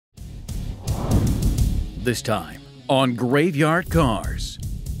This time on Graveyard Carz,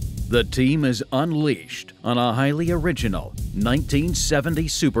 the team is unleashed on a highly original 1970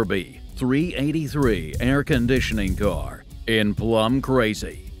 Super Bee 383 air conditioning car. In plumb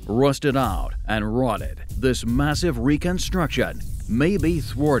crazy, rusted out and rotted, this massive reconstruction may be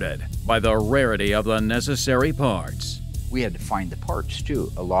thwarted by the rarity of the necessary parts. We had to find the parts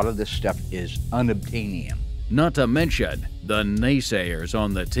too. A lot of this stuff is unobtainium. Not to mention the naysayers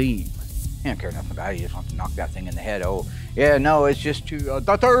on the team. You don't care nothing about it. You just want to knock that thing in the head. Oh, yeah, no, it's just too,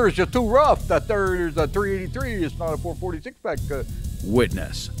 that there is just too rough. That there is a 383. It's not a 446 pack.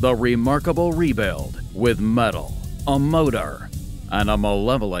 Witness the remarkable rebuild with metal, a motor, and a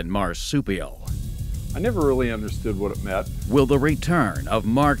malevolent marsupial. I never really understood what it meant. Will the return of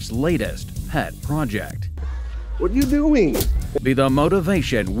Mark's latest pet project What are you doing? be the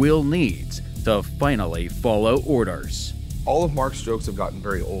motivation Will needs to finally follow orders? All of Mark's jokes have gotten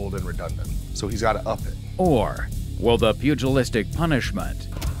very old and redundant, so he's got to up it. Or will the pugilistic punishment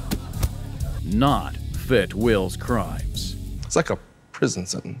not fit Will's crimes? It's like a prison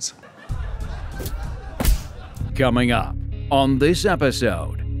sentence. Coming up on this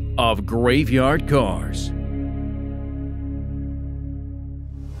episode of Graveyard Carz.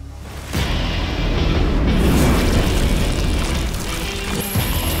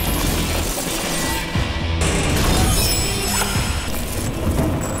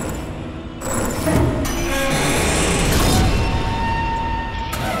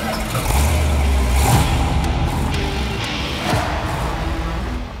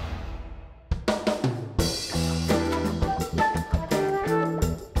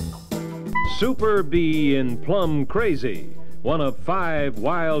 Super Bee in Plum Crazy, one of 5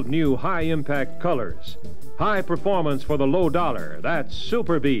 wild new high-impact colors. High performance for the low dollar, that's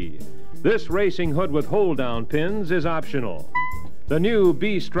Super Bee. This racing hood with hold-down pins is optional. The new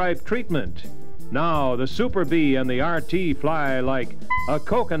B-stripe treatment. Now the Super Bee and the RT fly like a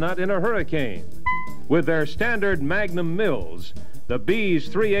coconut in a hurricane. With their standard Magnum mills, the B's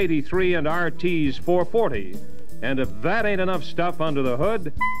 383 and RT's 440. And if that ain't enough stuff under the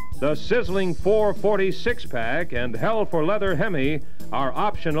hood, the sizzling 446 pack and Hell for Leather Hemi are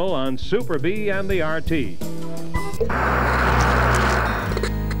optional on Super Bee and the RT.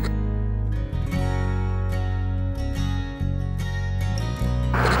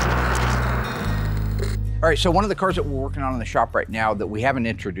 All right, so one of the cars that we're working on in the shop right now that we haven't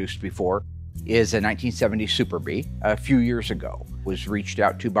introduced before is a 1970 Super Bee. A few years ago, was reached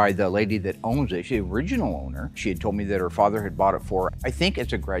out to by the lady that owns it. She's the original owner. She had told me that her father had bought it for her, I think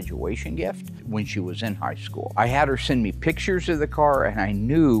as a graduation gift when she was in high school. I had her send me pictures of the car, and I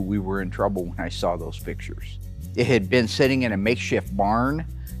knew we were in trouble when I saw those pictures. It had been sitting in a makeshift barn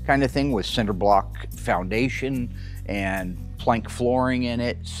kind of thing with cinder block foundation and plank flooring in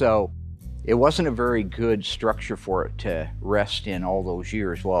it. So it wasn't a very good structure for it to rest in all those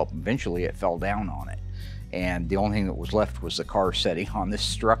years. Well, eventually it fell down on it. And the only thing that was left was the car setting on this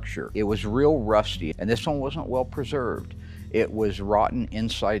structure. It was real rusty, and this one wasn't well preserved. It was rotten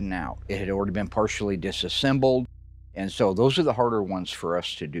inside and out. It had already been partially disassembled, and so those are the harder ones for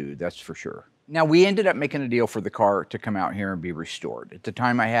us to do, that's for sure. Now, we ended up making a deal for the car to come out here and be restored. At the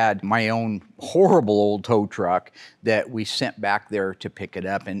time, I had my own horrible old tow truck that we sent back there to pick it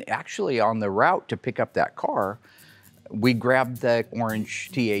up, and actually on the route to pick up that car, we grabbed the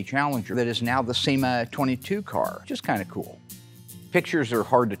orange TA Challenger that is now the SEMA 22 car, which is kind of cool. Pictures are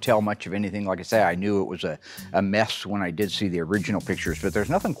hard to tell much of anything. Like I say, I knew it was a mess when I did see the original pictures, but there's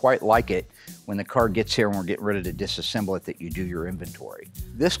nothing quite like it when the car gets here and we're getting ready to disassemble it that you do your inventory.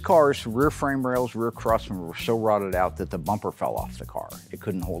 This car's rear frame rails, rear crossmember were so rotted out that the bumper fell off the car. It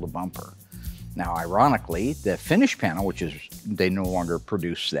couldn't hold a bumper. Now, ironically, the finish panel, which is, they no longer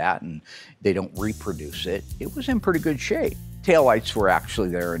produce that and they don't reproduce it, it was in pretty good shape. Taillights were actually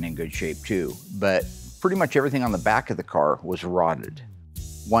there and in good shape too, but pretty much everything on the back of the car was rotted.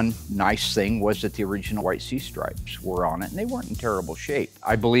 One nice thing was that the original white C-stripes were on it and they weren't in terrible shape.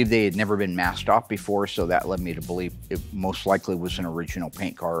 I believe they had never been masked off before, so that led me to believe it most likely was an original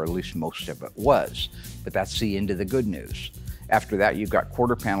paint car, or at least most of it was. But that's the end of the good news. After that, you've got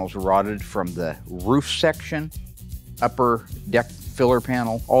quarter panels rotted from the roof section, upper deck filler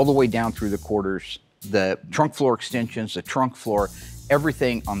panel, all the way down through the quarters, the trunk floor extensions, the trunk floor,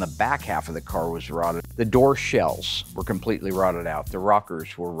 everything on the back half of the car was rotted. The door shells were completely rotted out. The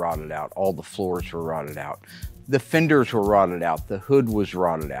rockers were rotted out. All the floors were rotted out. The fenders were rotted out. The hood was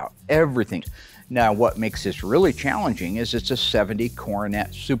rotted out. Everything. Now, what makes this really challenging is it's a 70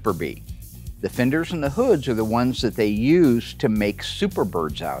 Coronet Super Bee. The fenders and the hoods are the ones that they use to make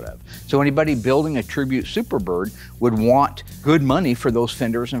Superbirds out of. So anybody building a tribute Superbird would want good money for those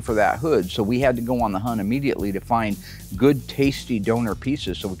fenders and for that hood. So we had to go on the hunt immediately to find good, tasty donor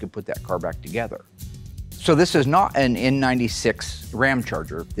pieces so we could put that car back together. So this is not an N96 Ram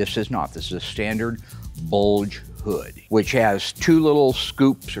Charger. This is not. This is a standard bulge hood, which has 2 little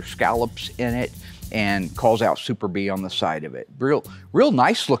scoops or scallops in it and calls out Super B on the side of it. Real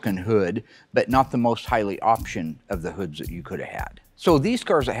nice looking hood, but not the most highly option of the hoods that you could have had. So these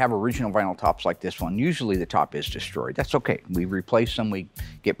cars that have original vinyl tops like this one, usually the top is destroyed. That's okay. We replace them, we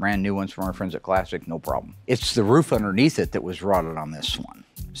get brand new ones from our friends at Classic, no problem. It's the roof underneath it that was rotted on this one.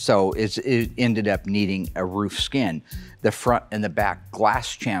 So it ended up needing a roof skin. The front and the back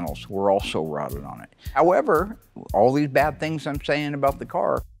glass channels were also rotted on it. However, all these bad things I'm saying about the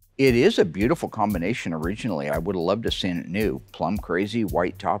car, it is a beautiful combination originally. I would have loved to have seen it new. Plum crazy,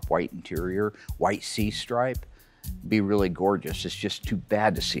 white top, white interior, white C-stripe. Be really gorgeous. It's just too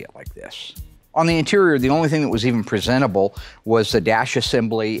bad to see it like this. On the interior, the only thing that was even presentable was the dash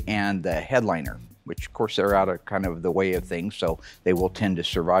assembly and the headliner, which of course they're out of kind of the way of things, so they will tend to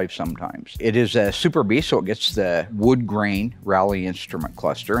survive sometimes. It is a Super B, so it gets the wood grain rally instrument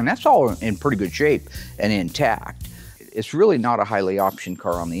cluster, and that's all in pretty good shape and intact. It's really not a highly optioned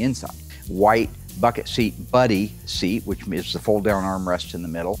car on the inside. White bucket seat buddy seat, which is the fold down armrest in the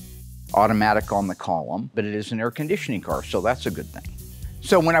middle. Automatic on the column, but it is an air conditioning car, so that's a good thing.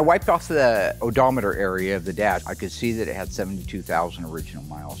 So when I wiped off the odometer area of the dash, I could see that it had 72,000 original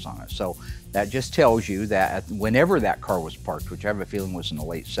miles on it. So that just tells you that whenever that car was parked, which I have a feeling was in the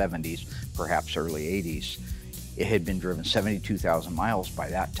late 70s, perhaps early 80s, it had been driven 72,000 miles by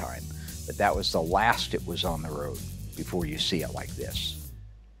that time. But that was the last it was on the road before you see it like this.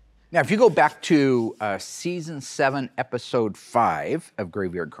 Now, if you go back to Season 7, Episode 5 of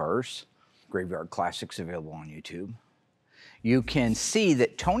Graveyard Carz, Graveyard Classics available on YouTube, you can see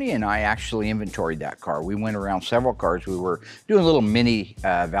that Tony and I actually inventoried that car. We went around several cars. We were doing little mini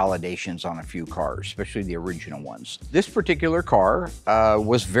validations on a few cars, especially the original ones. This particular car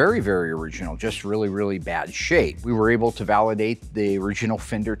was very, very original, just really, really bad shape. We were able to validate the original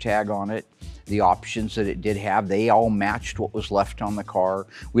fender tag on it, the options that it did have. They all matched what was left on the car.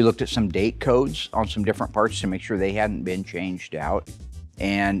 We looked at some date codes on some different parts to make sure they hadn't been changed out.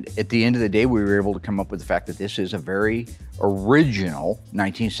 And at the end of the day, we were able to come up with the fact that this is a very original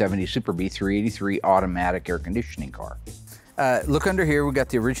 1970 Super B 383 automatic air conditioning car. Look under here, we got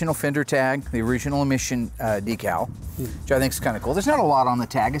the original fender tag, the original emission decal, which I think is kind of cool. There's not a lot on the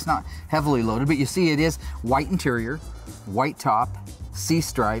tag, it's not heavily loaded, but you see it is white interior, white top,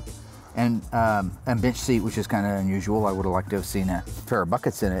 C-stripe, and bench seat, which is kind of unusual. I would have liked to have seen a pair of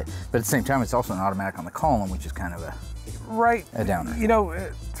buckets in it, but at the same time, it's also an automatic on the column, which is kind of a downer. You know,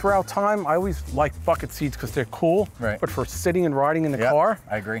 throughout time, I always liked bucket seats because they're cool. Right. But for sitting and riding in the car,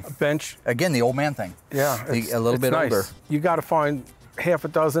 I agree. A bench. Again, the old man thing. Yeah, a little bit nice. older. You got to find half a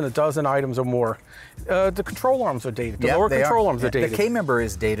dozen items or more. The control arms are dated. The lower control arms are dated. The K-member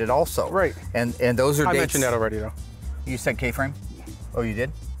is dated also. Right. And those are dates. I mentioned that already, though. You said K-frame? Oh, you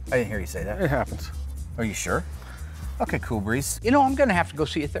did? I didn't hear you say that. It happens. Are you sure? Okay, cool breeze. You know, I'm gonna have to go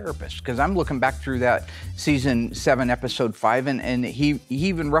see a therapist because I'm looking back through that Season 7, Episode 5, and he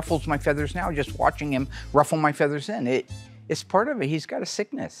even ruffles my feathers now, just watching him ruffle my feathers in. It's part of it. He's got a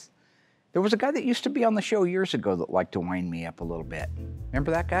sickness. There was a guy that used to be on the show years ago that liked to wind me up a little bit.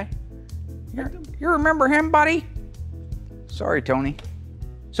 Remember that guy? You remember him, buddy? Sorry, Tony.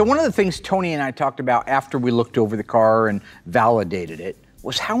 So one of the things Tony and I talked about after we looked over the car and validated it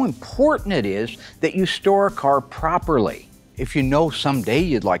was how important it is that you store a car properly. If you know someday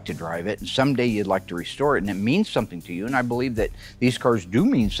you'd like to drive it and someday you'd like to restore it and it means something to you, and I believe that these cars do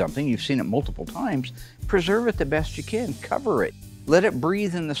mean something, you've seen it multiple times, preserve it the best you can, cover it. Let it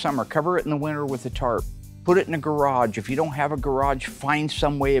breathe in the summer, cover it in the winter with a tarp. Put it in a garage. If you don't have a garage, find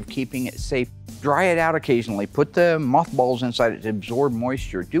some way of keeping it safe. Dry it out occasionally. Put the mothballs inside it to absorb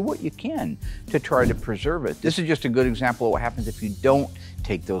moisture. Do what you can to try to preserve it. This is just a good example of what happens if you don't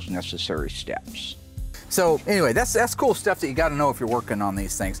take those necessary steps. So anyway, that's cool stuff that you got to know if you're working on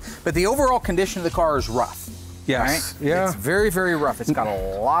these things. But the overall condition of the car is rough. Yes. Right? Yeah. It's very, very rough. It's got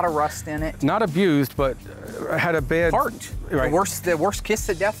a lot of rust in it. Not abused, but had a bad Parked. Right. The worst kiss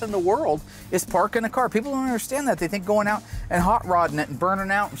of death in the world is parking a car. People don't understand that. They think going out and hot rodding it and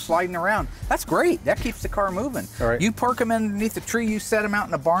burning out and sliding around, that's great. That keeps the car moving. All right. You park them underneath the tree, you set them out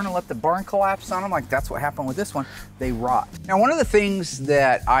in the barn and let the barn collapse on them, like that's what happened with this one. They rot. Now, one of the things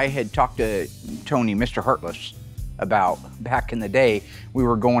that I had talked to Tony, Mr. Heartless, about back in the day. We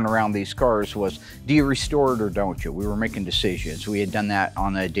were going around these cars was, do you restore it or don't you? We were making decisions. We had done that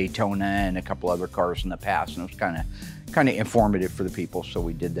on a Daytona and a couple other cars in the past, and it was kind of informative for the people, so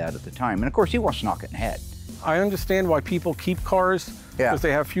we did that at the time. And of course, he wants to knock it in the head. I understand why people keep cars, because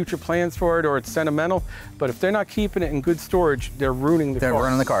they have future plans for it or it's sentimental, but if they're not keeping it in good storage, they're ruining the car. They're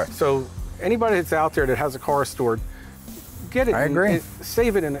ruining the car. So anybody that's out there that has a car stored, get it. I agree.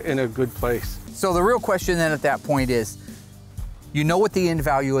 Save it in a good place. So the real question then at that point is, you know what the end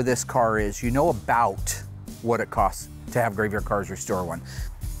value of this car is. You know about what it costs to have Graveyard Carz restore one.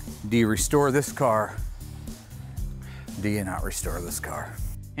 Do you restore this car? Do you not restore this car?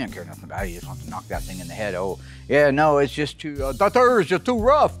 You don't care nothing about it. You just want to knock that thing in the head. Oh, yeah, no, it's just too, that there is just too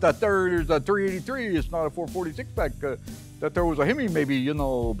rough. That there is a 383. It's not a 446 pack. That there was a Hemi maybe, you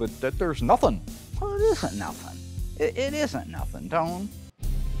know, but that there's nothing. Well, it isn't nothing. It isn't nothing, Tone.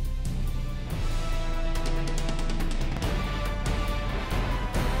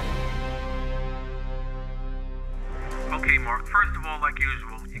 Okay, Mark, first of all, like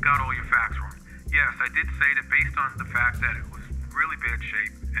usual, you got all your facts wrong. Yes, I did say that based on the fact that it was really bad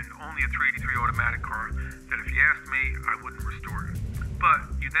shape and only a 383 automatic car, that if you asked me, I wouldn't restore it. But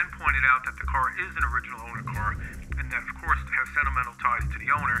you then pointed out that the car is an original owner car and that, of course, it has sentimental ties to the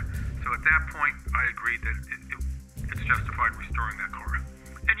owner. So at that point, I agreed that it's justified restoring that car.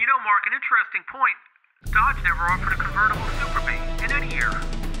 And you know, Mark, an interesting point, Dodge never offered a convertible Super B in any year.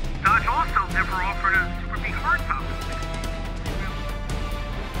 Dodge also never offered a Super B hardtop.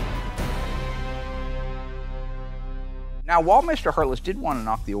 Now, while Mr. Heartless did want to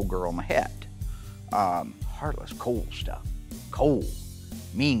knock the old girl on the head, Heartless, cold stuff. Cold.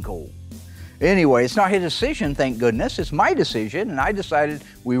 Mean cold. Anyway, it's not his decision, thank goodness. It's my decision, and I decided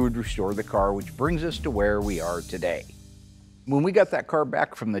we would restore the car, which brings us to where we are today. When we got that car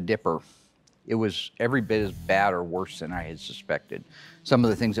back from the Dipper, it was every bit as bad or worse than I had suspected. Some of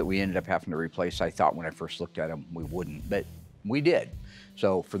the things that we ended up having to replace, I thought when I first looked at them, we wouldn't, but we did.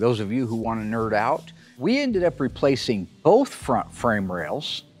 So for those of you who want to nerd out, we ended up replacing both front frame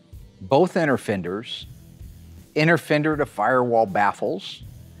rails, both inner fenders, inner fender to firewall baffles,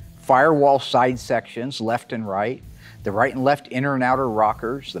 firewall side sections, left and right, the right and left inner and outer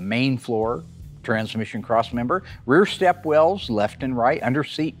rockers, the main floor, transmission cross member, rear step wells, left and right, under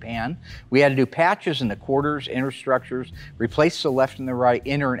seat pan. We had to do patches in the quarters, inner structures, replace the left and the right,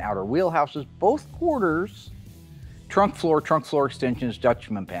 inner and outer wheelhouses, both quarters, trunk floor extensions,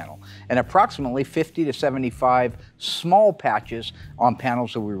 Dutchman panel, and approximately 50 to 75 small patches on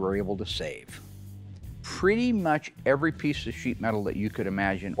panels that we were able to save. Pretty much every piece of sheet metal that you could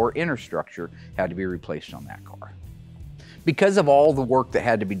imagine or inner structure had to be replaced on that car. Because of all the work that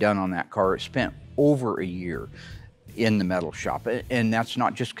had to be done on that car, it spent over a year in the metal shop. And that's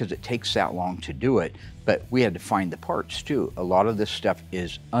not just because it takes that long to do it, but we had to find the parts too. A lot of this stuff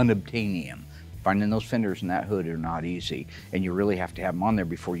is unobtainium. Finding those fenders in that hood are not easy, and you really have to have them on there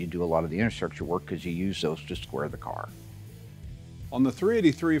before you do a lot of the inner structure work because you use those to square the car. On the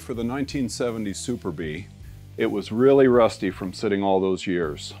 383 for the 1970 Super B, it was really rusty from sitting all those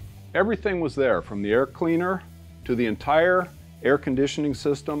years. Everything was there, from the air cleaner to the entire air conditioning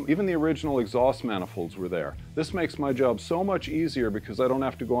system. Even the original exhaust manifolds were there. This makes my job so much easier because I don't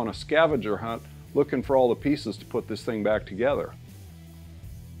have to go on a scavenger hunt looking for all the pieces to put this thing back together.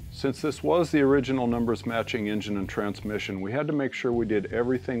 Since this was the original numbers matching engine and transmission, we had to make sure we did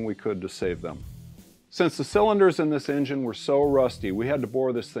everything we could to save them. Since the cylinders in this engine were so rusty, we had to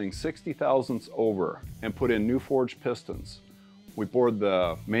bore this thing 60 thousandths over and put in new forged pistons. We bored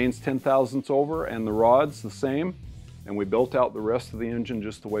the mains 10 thousandths over and the rods the same, and we built out the rest of the engine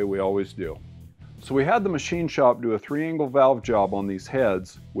just the way we always do. So we had the machine shop do a 3-angle valve job on these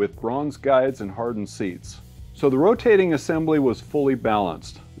heads with bronze guides and hardened seats. So the rotating assembly was fully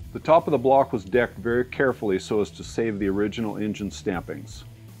balanced. The top of the block was decked very carefully so as to save the original engine stampings.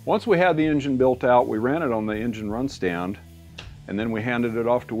 Once we had the engine built out, we ran it on the engine run stand, and then we handed it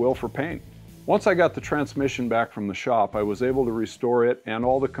off to Will for paint. Once I got the transmission back from the shop, I was able to restore it and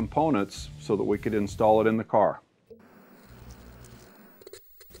all the components so that we could install it in the car.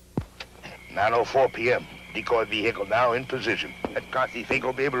 9:04 p.m. Decoy vehicle now in position. That car thief ain't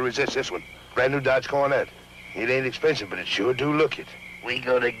gonna be able to resist this one. Brand new Dodge Coronet. It ain't expensive, but it sure do look it. We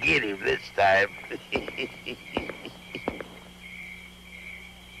gonna get him this time.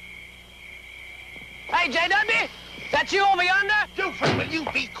 Hey, JW, that you over yonder? Buford, will you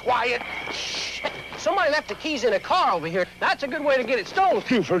be quiet? Shit. Somebody left the keys in a car over here. That's a good way to get it stolen.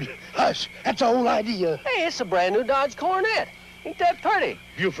 Buford, hush. That's the whole idea. Hey, it's a brand new Dodge Coronet. Ain't that pretty?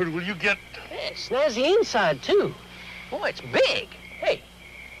 Buford, will you get... Yeah, snazzy inside, too. Boy, it's big. Hey,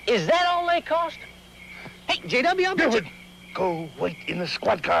 is that all they cost? Hey, JW, I'll bet you. Go wait in the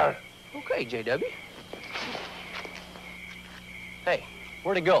squad car. Okay, JW. Hey,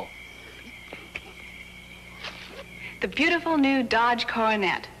 where'd it go? The beautiful new Dodge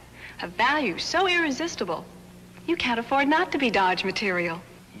Coronet. A value so irresistible, you can't afford not to be Dodge material.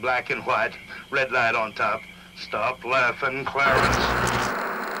 Black and white, red light on top. Stop laughing, Clarence.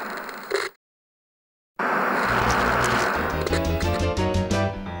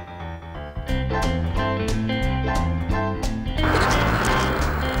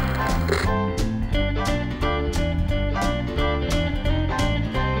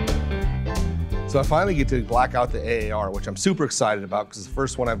 So I finally get to black out the AAR, which I'm super excited about because it's the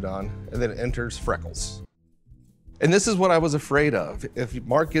first one I've done, and then it enters Freckles. And this is what I was afraid of. If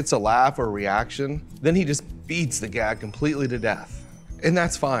Mark gets a laugh or a reaction, then he just beats the gag completely to death. And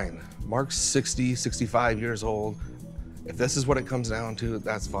that's fine. Mark's 60, 65 years old. If this is what it comes down to,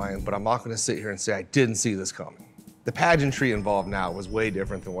 that's fine, but I'm not gonna sit here and say I didn't see this coming. The pageantry involved now was way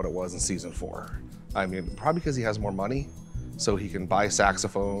different than what it was in season 4. I mean, probably because he has more money, so he can buy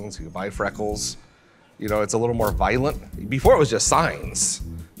saxophones, he can buy Freckles. You know, it's a little more violent. Before it was just signs,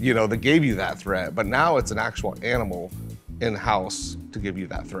 you know, that gave you that threat, but now it's an actual animal in-house to give you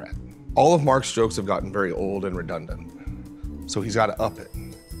that threat. All of Mark's jokes have gotten very old and redundant, so he's got to up it.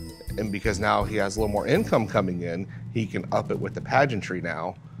 And because now he has a little more income coming in, he can up it with the pageantry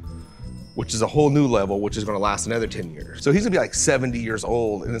now, which is a whole new level, which is gonna last another 10 years. So he's gonna be like 70 years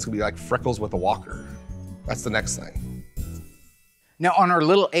old, and it's gonna be like Freckles with a walker. That's the next thing. Now on our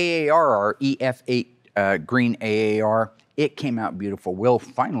little AAR, our EF8 green AAR, it came out beautiful. Will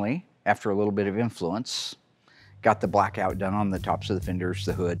finally, after a little bit of influence, got the blackout done on the tops of the fenders,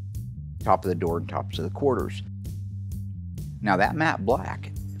 the hood, top of the door, and tops of the quarters. Now that matte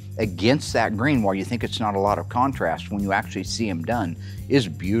black against that green, while you think it's not a lot of contrast, when you actually see them done, is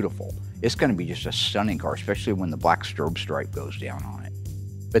beautiful. It's gonna be just a stunning car, especially when the black strobe stripe goes down on it.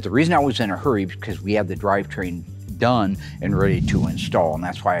 But the reason I was in a hurry is because we had the drivetrain done and ready to install, and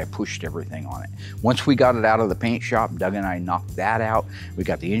that's why I pushed everything on it. Once we got it out of the paint shop, Doug and I knocked that out. We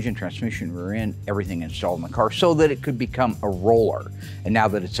got the engine, transmission, rear end, everything installed in the car so that it could become a roller. And now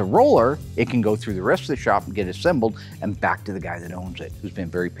that it's a roller, it can go through the rest of the shop and get assembled and back to the guy that owns it, who's been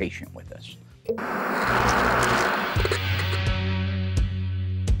very patient with us.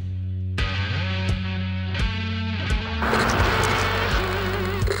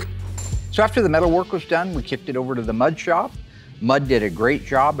 So after the metal work was done, we kicked it over to the mud shop. Mud did a great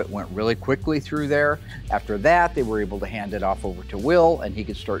job. It went really quickly through there. After that, they were able to hand it off over to Will, and he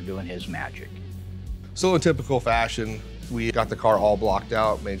could start doing his magic. So in typical fashion, we got the car all blocked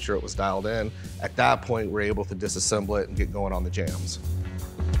out, made sure it was dialed in. At that point, we're able to disassemble it and get going on the jams.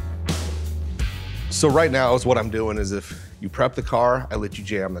 So right now is what I'm doing is if you prep the car, I let you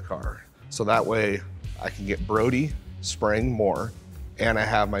jam the car. So that way I can get Brody spraying more, and I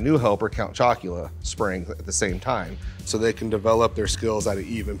have my new helper, Count Chocula, spraying at the same time, so they can develop their skills at an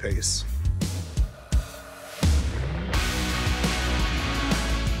even pace.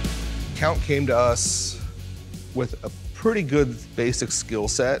 Count came to us with a pretty good basic skill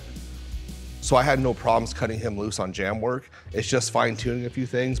set, so I had no problems cutting him loose on jam work. It's just fine-tuning a few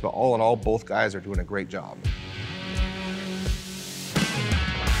things, but all in all, both guys are doing a great job.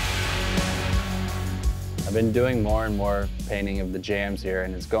 I've been doing more and more painting of the jams here,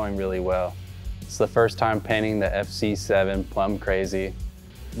 and it's going really well. It's the first time painting the FC7 Plum Crazy.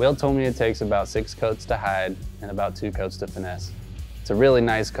 Will told me it takes about 6 coats to hide and about 2 coats to finesse. It's a really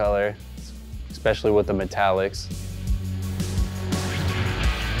nice color, especially with the metallics.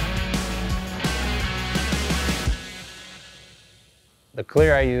 The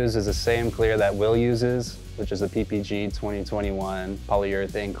clear I use is the same clear that Will uses, which is a PPG 2021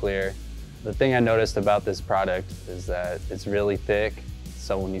 polyurethane clear. The thing I noticed about this product is that it's really thick,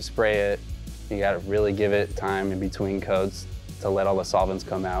 so when you spray it, you gotta really give it time in between coats to let all the solvents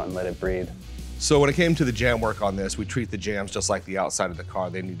come out and let it breathe. So when it came to the jam work on this, we treat the jams just like the outside of the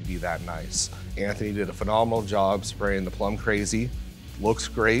car. They need to be that nice. Anthony did a phenomenal job spraying the Plum Crazy. Looks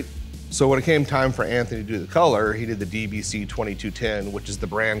great. So when it came time for Anthony to do the color, he did the DBC 2210, which is the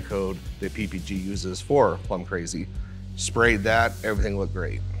brand code that PPG uses for Plum Crazy. Sprayed that, everything looked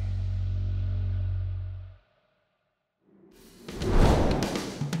great.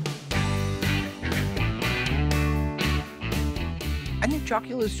 I think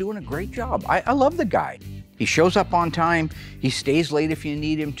Chocula's doing a great job. I love the guy. He shows up on time. He stays late if you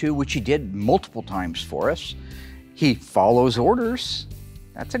need him to, which he did multiple times for us. He follows orders.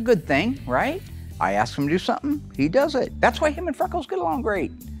 That's a good thing, right? I ask him to do something, he does it. That's why him and Freckles get along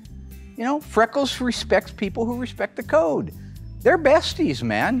great. You know, Freckles respects people who respect the code. They're besties,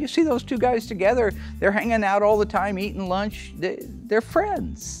 man. You see those two guys together, they're hanging out all the time, eating lunch. They're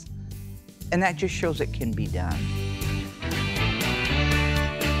friends. And that just shows it can be done.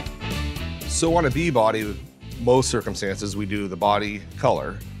 So on a B body, most circumstances, we do the body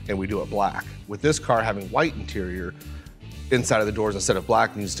color and we do it black. With this car having white interior, inside of the doors instead of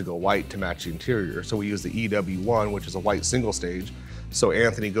black needs to go white to match the interior. So we use the EW1, which is a white single stage. So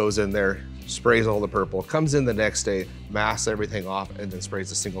Anthony goes in there, sprays all the purple, comes in the next day, masks everything off, and then sprays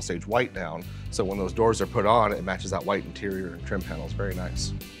the single stage white down. So when those doors are put on, it matches that white interior and trim panels. Very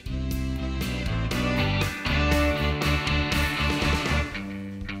nice.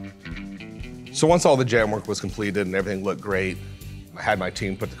 So once all the jam work was completed and everything looked great, I had my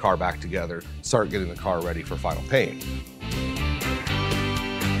team put the car back together, start getting the car ready for final paint.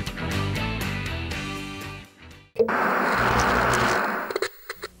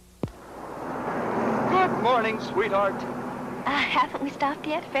 Good morning, sweetheart. Haven't we stopped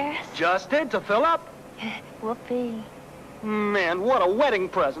yet, Ferris? Just did to fill up. Whoopee. Man, what a wedding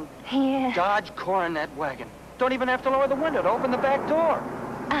present. Yeah. Dodge Coronet wagon. Don't even have to lower the window to open the back door.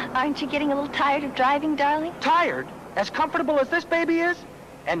 Aren't you getting a little tired of driving, darling? Tired? As comfortable as this baby is?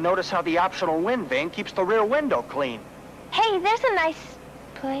 And notice how the optional wind vane keeps the rear window clean. Hey, there's a nice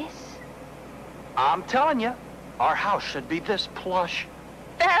place. I'm telling you, our house should be this plush.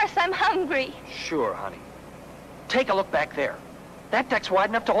 Ferris, I'm hungry. Sure, honey. Take a look back there. That deck's wide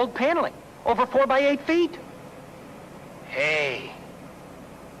enough to hold paneling. Over 4 by 8 feet. Hey,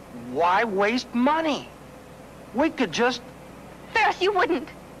 why waste money? We could just... Ferris, you wouldn't.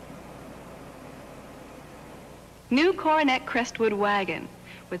 New Coronet Crestwood wagon.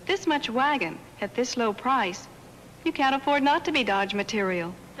 With this much wagon at this low price, you can't afford not to be Dodge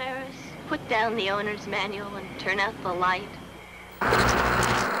material. Ferris, put down the owner's manual and turn out the light.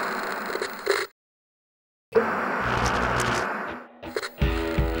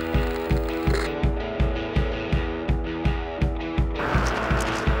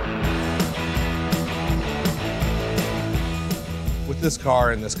 With this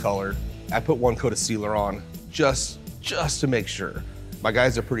car in this color, I put 1 coat of sealer on just to make sure. My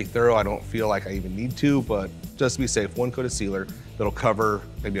guys are pretty thorough. I don't feel like I even need to, but just to be safe, 1 coat of sealer that'll cover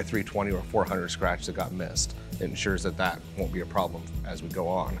maybe a 320 or 400 scratch that got missed. It ensures that that won't be a problem as we go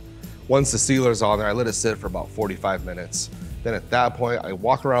on. Once the sealer's on there, I let it sit for about 45 minutes. Then at that point, I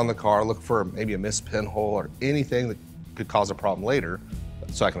walk around the car, look for maybe a missed pinhole or anything that could cause a problem later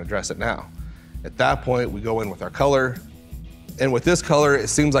so I can address it now. At that point, we go in with our color. And with this color, it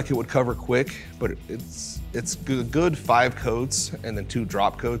seems like it would cover quick, but it's a good 5 coats and then 2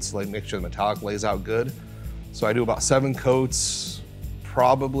 drop coats, like make sure the metallic lays out good. So I do about 7 coats,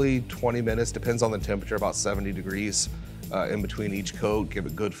 probably 20 minutes, depends on the temperature, about 70 degrees in between each coat, give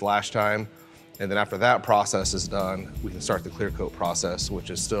it good flash time. And then after that process is done, we can start the clear coat process, which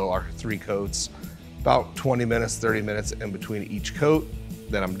is still our 3 coats, about 20 minutes, 30 minutes in between each coat.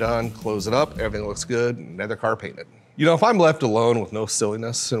 Then I'm done, close it up, everything looks good, another car painted. You know, if I'm left alone with no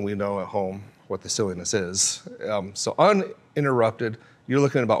silliness, and we know at home what the silliness is, so uninterrupted, you're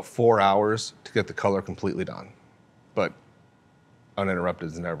looking at about 4 hours to get the color completely done. But uninterrupted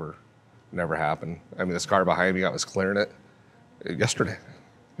has never happened. I mean, this car behind me, I was clearing it yesterday.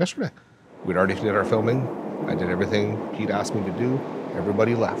 We'd already did our filming. I did everything Pete asked me to do.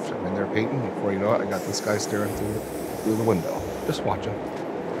 Everybody left. I'm in there painting. Before you know it, I got this guy staring through the window, just watching.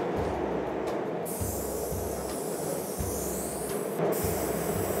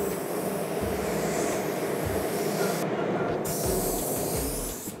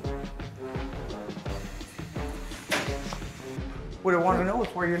 What I want to know is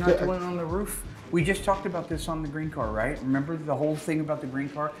why you're not doing it on the roof. We just talked about this on the green car, right? Remember the whole thing about the green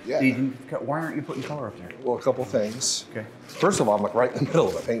car? Yeah. Why aren't you putting color up there? Well, a couple things. Okay. First of all, I'm like right in the middle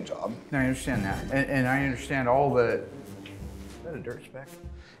of a paint job. No, I understand that. And I understand all the... Is that a dirt speck?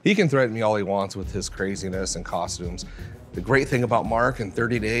 He can threaten me all he wants with his craziness and costumes. The great thing about Mark, in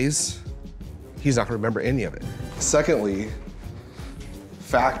 30 days, he's not gonna remember any of it. Secondly,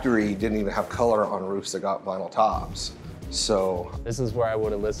 factory didn't even have color on roofs that got vinyl tops. So this is where I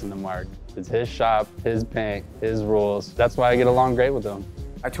would have listened to Mark. It's his shop, his paint, his rules. That's why I get along great with him.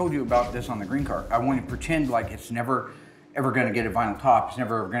 I told you about this on the green car. I want to pretend like it's never ever going to get a vinyl top. It's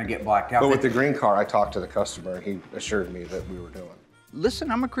never ever going to get blacked out. But with the green car, I talked to the customer and he assured me that we were doing.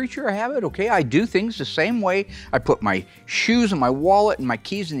 Listen, I'm a creature of habit, okay? I do things the same way. I put my shoes and my wallet and my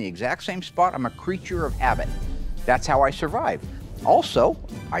keys in the exact same spot. I'm a creature of habit. That's how I survive. Also,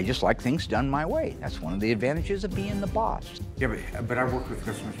 I just like things done my way. That's one of the advantages of being the boss. Yeah, but I've worked with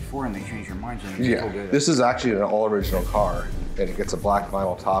customers before and they change their minds. And This is actually an all-original car, and it gets a black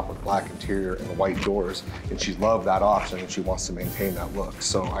vinyl top with black interior and white doors, and she loved that option and she wants to maintain that look.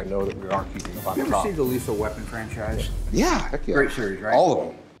 So I know that we are keeping the vinyl top. You ever see the Lethal Weapon franchise? Yeah, heck yeah. Great series, right? All of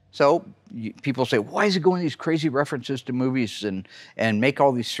them. So people say, why is it going these crazy references to movies and make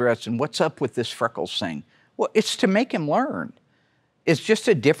all these threats, and what's up with this Freckles thing? Well, it's to make him learn. It's just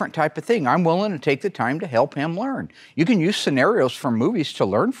a different type of thing. I'm willing to take the time to help him learn. You can use scenarios from movies to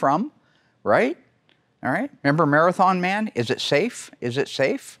learn from, right? All right. Remember Marathon Man? Is it safe? Is it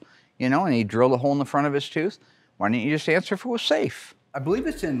safe? You know, and he drilled a hole in the front of his tooth. Why didn't you just answer if it was safe? I believe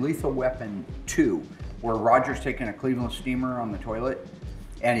it's in Lethal Weapon 2, where Roger's taking a Cleveland steamer on the toilet,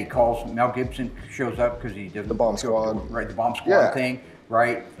 and he calls, Mel Gibson shows up because he doesn't... The bomb squad. Right, the bomb squad thing,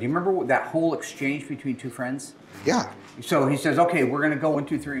 right? Do you remember that whole exchange between two friends? Yeah. So he says, okay, we're going to go 1,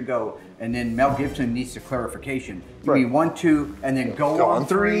 2, 3 and go. And then Mel Gibson needs the clarification. You mean 1, 2 and then go on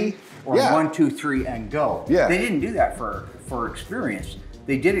 3? Or 1, 2, 3 and go. Yeah. They didn't do that for experience.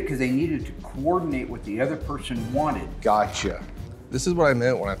 They did it because they needed to coordinate what the other person wanted. Gotcha. This is what I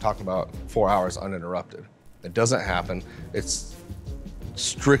meant when I talked about 4 hours uninterrupted. It doesn't happen. It's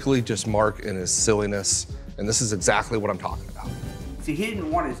strictly just Mark and his silliness. And this is exactly what I'm talking about. See, he didn't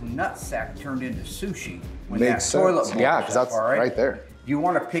want his nutsack turned into sushi when Makes that toilet sense. bowl Yeah, was because up, that's all right? right there. Do you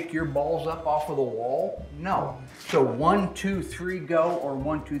want to pick your balls up off of the wall? No. So 1, 2, 3 go, or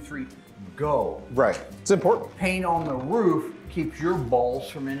 1, 2, 3 go. Right. It's important. Paint on the roof keeps your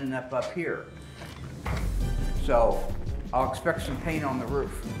balls from ending up here. So I'll expect some paint on the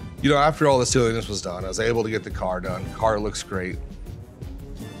roof. You know, after all the silliness was done, I was able to get the car done. Car looks great.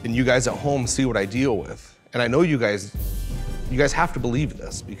 And you guys at home see what I deal with. And I know you guys have to believe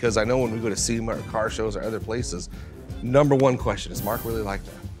this, because I know when we go to SEMA or car shows or other places, #1 question, is Mark really like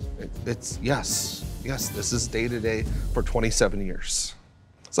that? It's yes, this is day to day for 27 years.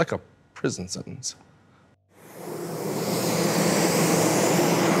 It's like a prison sentence. You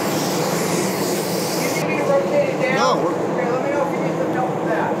need me to rotate it down? No, okay, let me know if you need some help with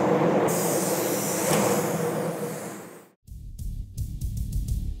that.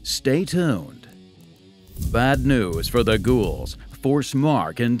 Stay tuned. Bad news for the ghouls force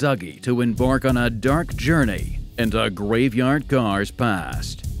Mark and Dougie to embark on a dark journey into Graveyard Car's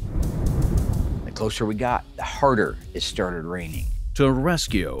past. The closer we got, the harder it started raining. To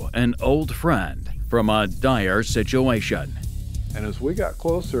rescue an old friend from a dire situation. And as we got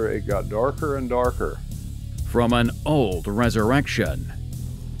closer, it got darker and darker. From an old resurrection.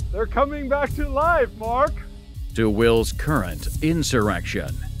 They're coming back to life, Mark! To Will's current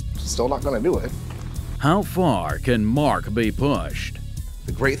insurrection. Still not gonna do it. How far can Mark be pushed?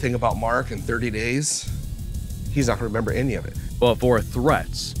 The great thing about Mark, in 30 days, he's not gonna remember any of it. Before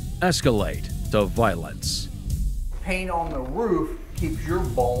threats escalate to violence. Paint on the roof keeps your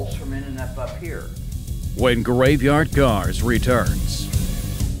balls from ending up here. When Graveyard Carz returns.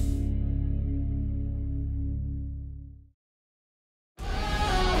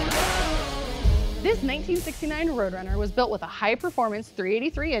 This 1969 Roadrunner was built with a high-performance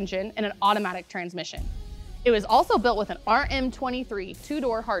 383 engine and an automatic transmission. It was also built with an RM23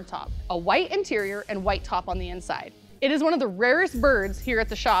 two-door hardtop, a white interior and white top on the inside. It is one of the rarest birds here at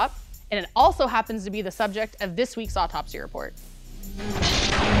the shop, and it also happens to be the subject of this week's autopsy report.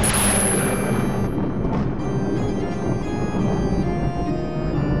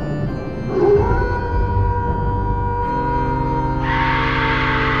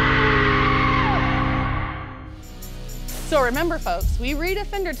 So remember folks, we read a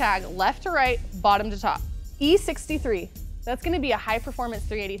fender tag left to right, bottom to top. E63, that's gonna be a high performance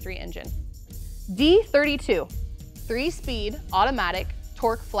 383 engine. D32, 3-speed automatic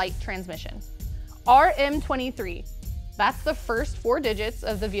torque flight transmission. RM23, that's the first 4 digits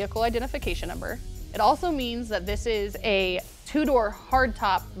of the vehicle identification number. It also means that this is a 2-door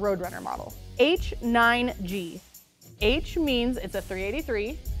hardtop Roadrunner model. H9G, H means it's a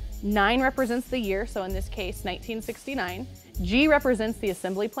 383, 9 represents the year, so in this case, 1969. G represents the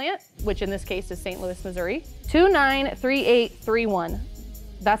assembly plant, which in this case is St. Louis, Missouri. 293831,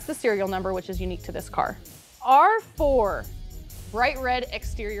 that's the serial number, which is unique to this car. R4, bright red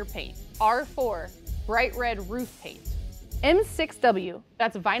exterior paint. R4, bright red roof paint. M6W,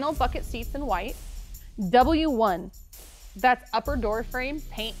 that's vinyl bucket seats in white. W1, that's upper door frame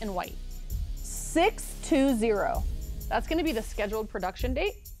paint in white. 620, that's gonna be the scheduled production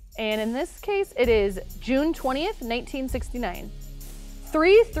date. And in this case, it is June 20th, 1969.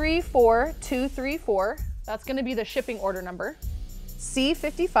 334234, that's gonna be the shipping order number.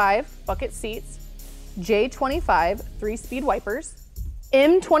 C55, bucket seats. J25 3-speed wipers,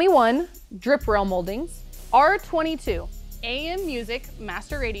 M21 drip rail moldings, R22 AM music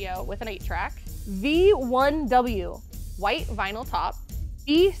master radio with an 8-track, V1W white vinyl top,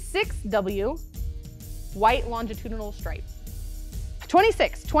 B6W white longitudinal stripe.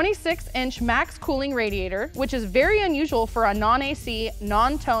 26-inch max cooling radiator, which is very unusual for a non-AC,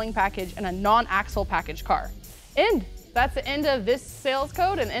 non-towing package and a non-axle package car. And that's the end of this sales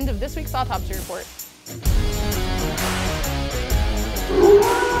code and end of this week's autopsy report.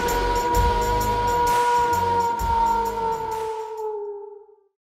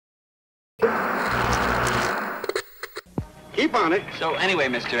 Keep on it. So anyway,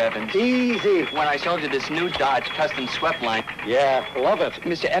 Mr. Evans. Easy. When I showed you this new Dodge custom swept line. Yeah, love it.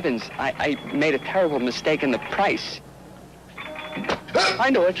 Mr. Evans, I made a terrible mistake in the price.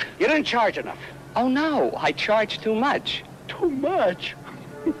 I know it. You didn't charge enough. Oh no, I charged too much. Too much?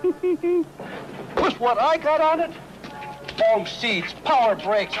 With what I got on it? Foam seats, power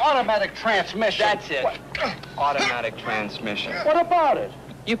brakes, automatic transmission. That's it. What? Automatic transmission. What about it?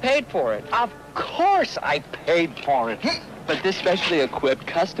 You paid for it. Of course I paid for it. But this specially equipped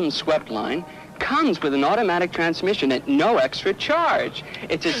custom swept line comes with an automatic transmission at no extra charge.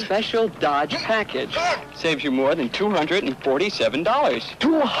 It's a special Dodge package. Saves you more than $247.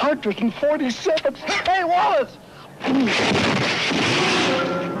 $247? Hey, Wallace!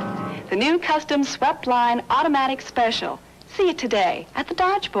 The new custom swept line automatic special. See it today at the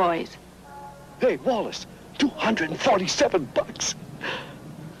Dodge Boys. Hey, Wallace, $247.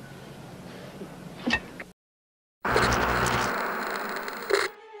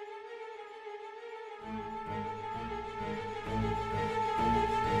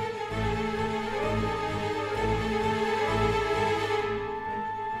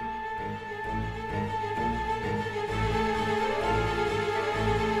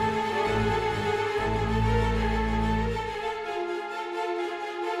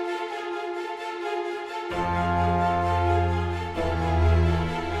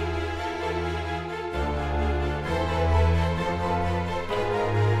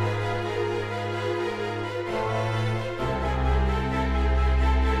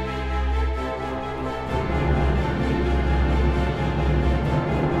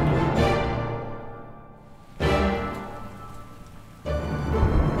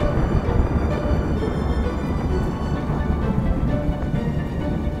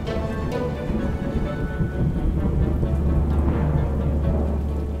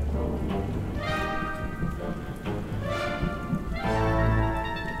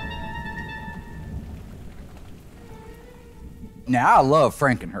 Now, I love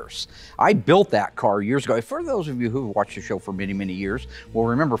Frankenhurst. I built that car years ago. For those of you who have watched the show for many, many years, will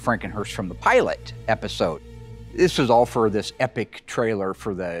remember Frankenhurst from the pilot episode. This was all for this epic trailer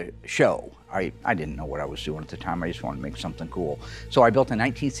for the show. I didn't know what I was doing at the time. I just wanted to make something cool. So I built a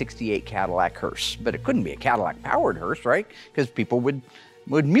 1968 Cadillac hearse, but it couldn't be a Cadillac-powered hearse, right? Because people would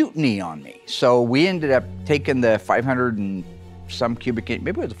mutiny on me. So we ended up taking the 500 and some cubic inch,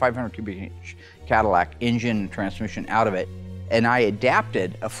 maybe it was a 500 cubic inch Cadillac engine and transmission out of it, and I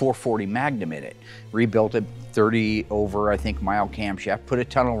adapted a 440 Magnum in it, rebuilt a 30 over, I think, mile camshaft, put a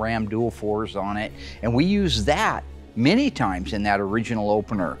tunnel ram dual fours on it, and we used that many times in that original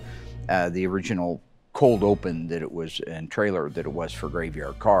opener, the original cold open that it was and trailer that it was for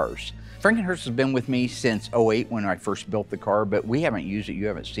Graveyard Carz. Frankenhurst has been with me since '08 when I first built the car, but we haven't used it. You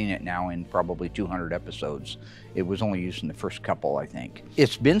haven't seen it now in probably 200 episodes. It was only used in the first couple, I think.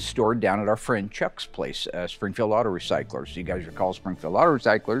 It's been stored down at our friend Chuck's place, Springfield Auto Recyclers. You guys recall Springfield Auto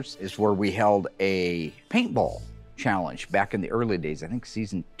Recyclers is where we held a paintball challenge back in the early days, I think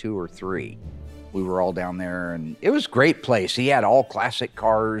season 2 or 3. We were all down there, and it was a great place. He had all classic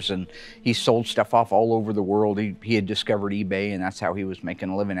cars, and he sold stuff off all over the world. He had discovered eBay, and that's how he was making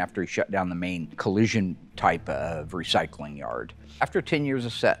a living after he shut down the main collision type of recycling yard. After 10 years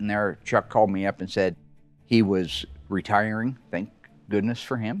of sitting there, Chuck called me up and said he was retiring. Thank goodness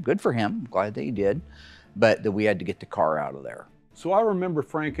for him. Good for him. Glad that he did. But that we had to get the car out of there. So I remember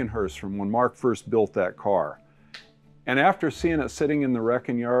Frankenhurst from when Mark first built that car. And after seeing it sitting in the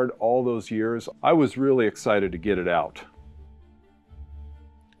wrecking yard all those years, I was really excited to get it out.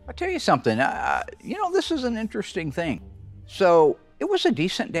 I'll tell you something, you know, this is an interesting thing. So it was a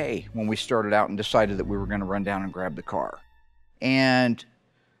decent day when we started out and decided that we were going to run down and grab the car. And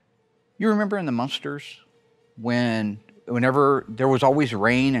you remember in the Munsters, whenever there was always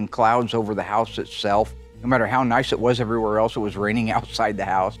rain and clouds over the house itself, no matter how nice it was everywhere else, it was raining outside the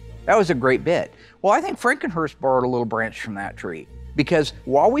house. That was a great bit. Well, I think Frankenhurst borrowed a little branch from that tree, because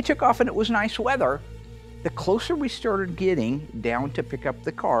while we took off and it was nice weather, the closer we started getting down to pick up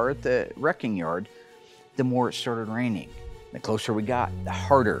the car at the wrecking yard, the more it started raining. The closer we got, the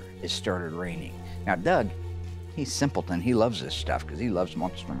harder it started raining. Now Doug, he's simpleton. He loves this stuff because he loves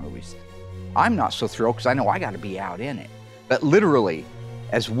monster movies. I'm not so thrilled because I know I got to be out in it. But literally,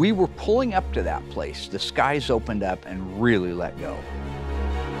 as we were pulling up to that place, the skies opened up and really let go.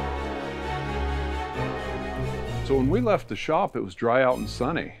 So when we left the shop, it was dry out and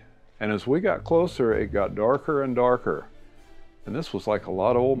sunny. And as we got closer, it got darker and darker. And this was like a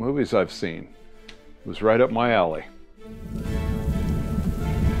lot of old movies I've seen. It was right up my alley.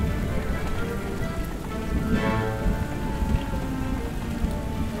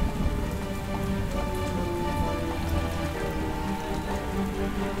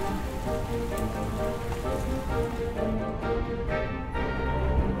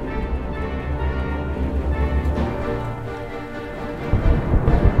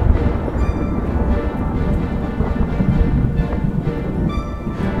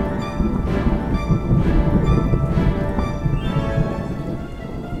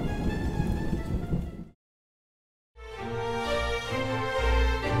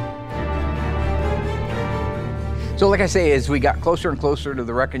 So like I say, as we got closer and closer to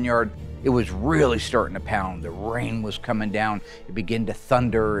the wrecking yard, it was really starting to pound. The rain was coming down. It began to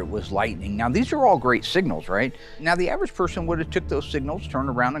thunder. It was lightning. Now, these are all great signals, right? Now, the average person would have took those signals, turned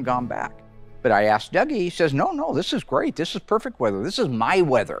around, and gone back. But I asked Dougie, he says, no, this is great. This is perfect weather. This is my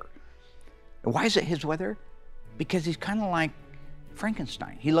weather. And why is it his weather? Because he's kind of like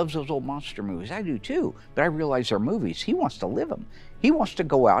Frankenstein. He loves those old monster movies. I do too, but I realize they're movies. He wants to live them. He wants to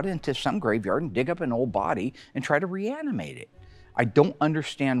go out into some graveyard and dig up an old body and try to reanimate it. I don't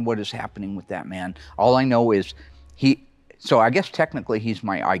understand what is happening with that man. All I know is so I guess technically he's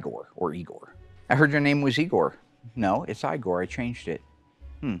my Igor or Igor. I heard your name was Igor. No, it's Igor. I changed it.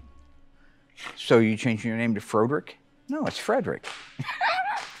 So you changed your name to Frederick? No, it's Frederick.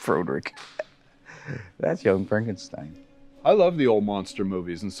 Frederick. That's young Frankenstein. I love the old monster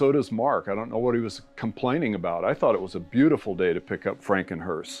movies, and so does Mark. I don't know what he was complaining about. I thought it was a beautiful day to pick up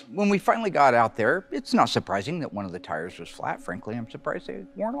Frankenhearse. When we finally got out there, it's not surprising that one of the tires was flat. Frankly, I'm surprised they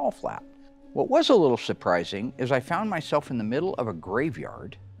weren't all flat. What was a little surprising is I found myself in the middle of a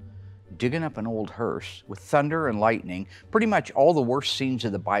graveyard, digging up an old hearse with thunder and lightning, pretty much all the worst scenes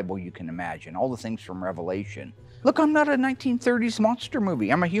of the Bible you can imagine, all the things from Revelation. Look, I'm not a 1930s monster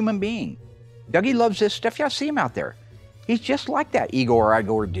movie. I'm a human being. Dougie loves this stuff. Y'all see him out there. He's just like that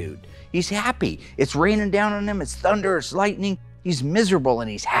Igor dude. He's happy. It's raining down on him. It's thunder. It's lightning. He's miserable and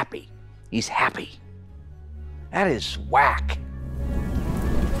he's happy. He's happy. That is whack.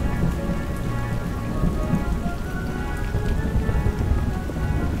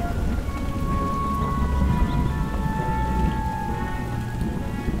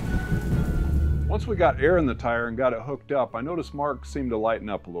 Once we got air in the tire and got it hooked up, I noticed Mark seemed to lighten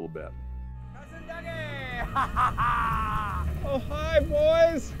up a little bit. Oh, hi,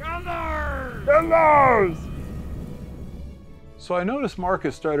 boys! Gondars! Gondars! So I noticed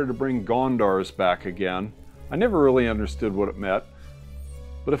Marcus started to bring Gondars back again. I never really understood what it meant.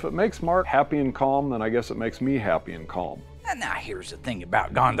 But if it makes Mark happy and calm, then I guess it makes me happy and calm. And now here's the thing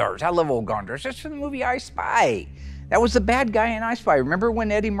about Gondars. I love old Gondars. That's from the movie I Spy. That was the bad guy in I Spy. Remember when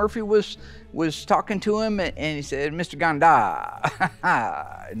Eddie Murphy was talking to him and he said, Mr.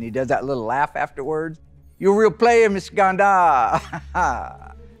 Gondar, and he does that little laugh afterwards? You're a real player, Mr. Gondar.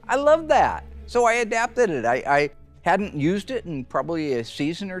 I love that. So I adapted it. I hadn't used it in probably a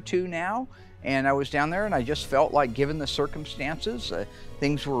season or two now, and I was down there and I just felt like, given the circumstances,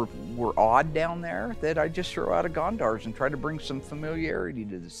 things were odd down there, that I just throw out a Gondars and try to bring some familiarity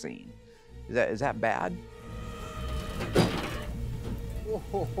to the scene. Is that bad?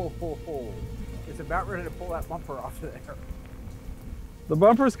 It's about ready to pull that bumper off of there. The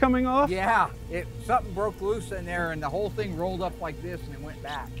bumper's coming off? Yeah, something broke loose in there and the whole thing rolled up like this and it went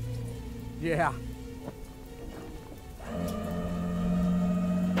back. Yeah.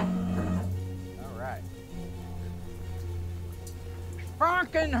 All right.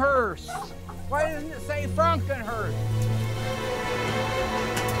 Frankenhearse. Why doesn't it say Frankenhearse?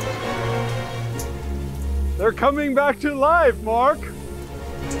 They're coming back to life, Mark.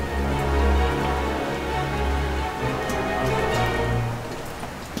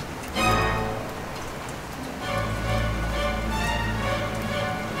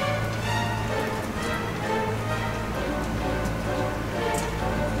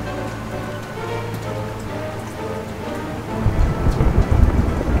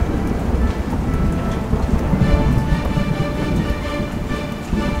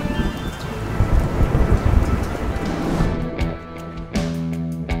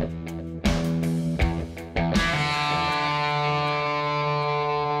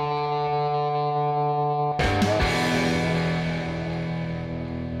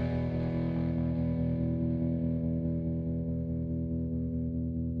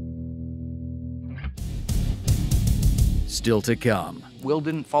 still to come. Will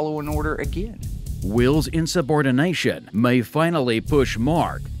didn't follow an order again. Will's insubordination may finally push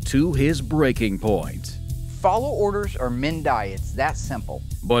Mark to his breaking point. Follow orders or men die. It's that simple.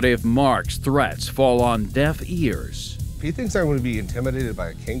 But if Mark's threats fall on deaf ears, if he thinks I'm going to be intimidated by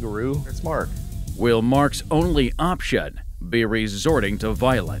a kangaroo, it's Mark. Will Mark's only option be resorting to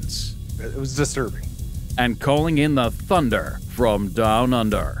violence? It was disturbing. And calling in the thunder from down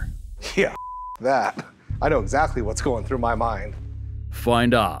under. Yeah, that. I know exactly what's going through my mind.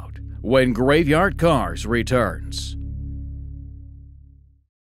 Find out when Graveyard Carz returns.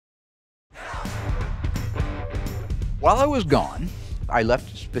 While I was gone, I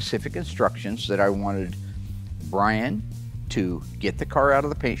left specific instructions that I wanted Brian to get the car out of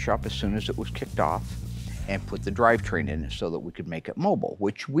the paint shop as soon as it was kicked off and put the drivetrain in it so that we could make it mobile,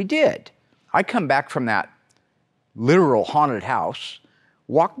 which we did. I come back from that literal haunted house,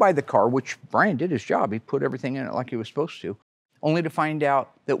 walk by the car, which Brian did his job. He put everything in it like he was supposed to, only to find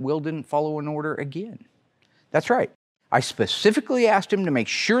out that Will didn't follow an order again. That's right. I specifically asked him to make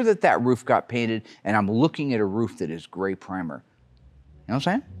sure that that roof got painted, and I'm looking at a roof that is gray primer. You know what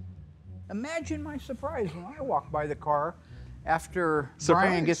I'm saying? Imagine my surprise when I walk by the car after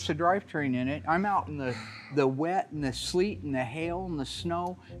Brian gets the drivetrain in it. I'm out in the wet and the sleet and the hail and the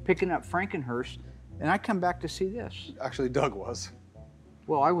snow picking up Frankenhurst, and I come back to see this. Actually, Doug was.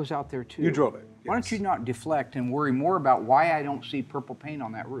 Well, I was out there too. You drove it. Why don't you not deflect and worry more about why I don't see purple paint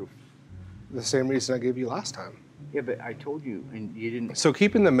on that roof? The same reason I gave you last time. Yeah, but I told you and you didn't. So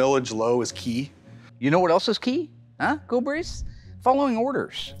keeping the millage low is key. You know what else is key? Huh? Go Brace? Following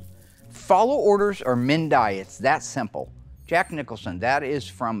orders. Follow orders or men die. It's that simple. Jack Nicholson, that is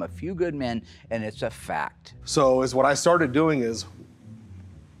from A Few Good Men, and it's a fact. So what I started doing is,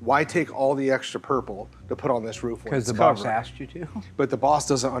 why take all the extra purple to put on this roof when it's covered? Because the boss asked you to. But the boss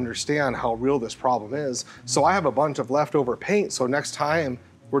doesn't understand how real this problem is. So I have a bunch of leftover paint, so next time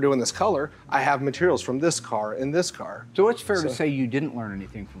we're doing this color, I have materials from this car and this car. So it's fair to say you didn't learn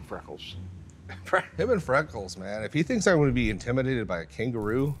anything from Freckles. Him and Freckles, man. If he thinks I'm going to be intimidated by a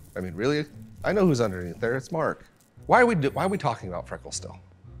kangaroo, I mean, really? I know who's underneath there. It's Mark. Why are we talking about Freckles still?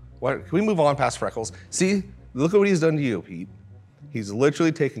 Can we move on past Freckles? See, look at what he's done to you, Pete. He's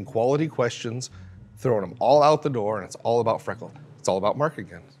literally taken quality questions, throwing them all out the door, and it's all about Freckles. It's all about Mark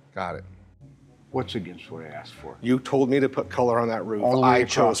again. Got it. What's against what I asked for? You told me to put color on that roof. All the way I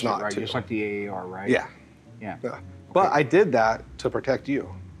chose not right? to. Just like the AAR, right? Yeah. Yeah. But I did that to protect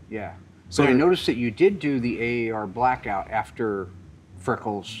you. Yeah. So I noticed that you did do the AAR blackout after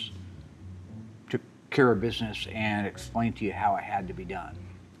Freckles took care of business and explained to you how it had to be done.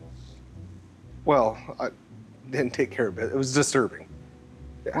 Well, I didn't take care of it. It was disturbing.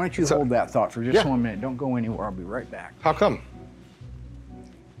 Yeah. Why don't you hold that thought for just 1 minute? Don't go anywhere. I'll be right back. How come?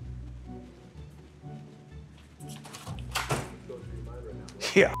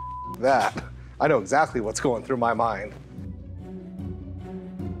 Yeah, that. I know exactly what's going through my mind.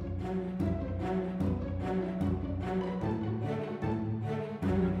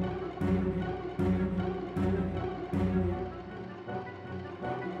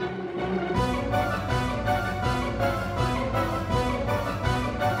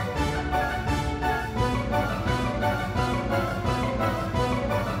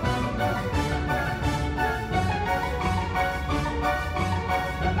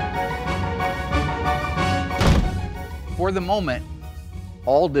 For the moment,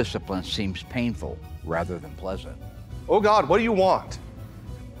 all discipline seems painful rather than pleasant. Oh God, what do you want?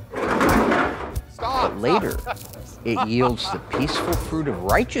 But later, it yields the peaceful fruit of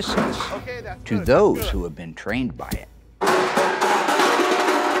righteousness to those who have been trained by it.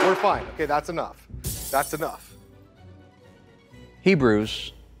 We're fine. Okay, that's enough. That's enough.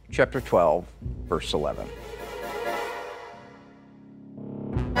 Hebrews chapter 12, verse 11.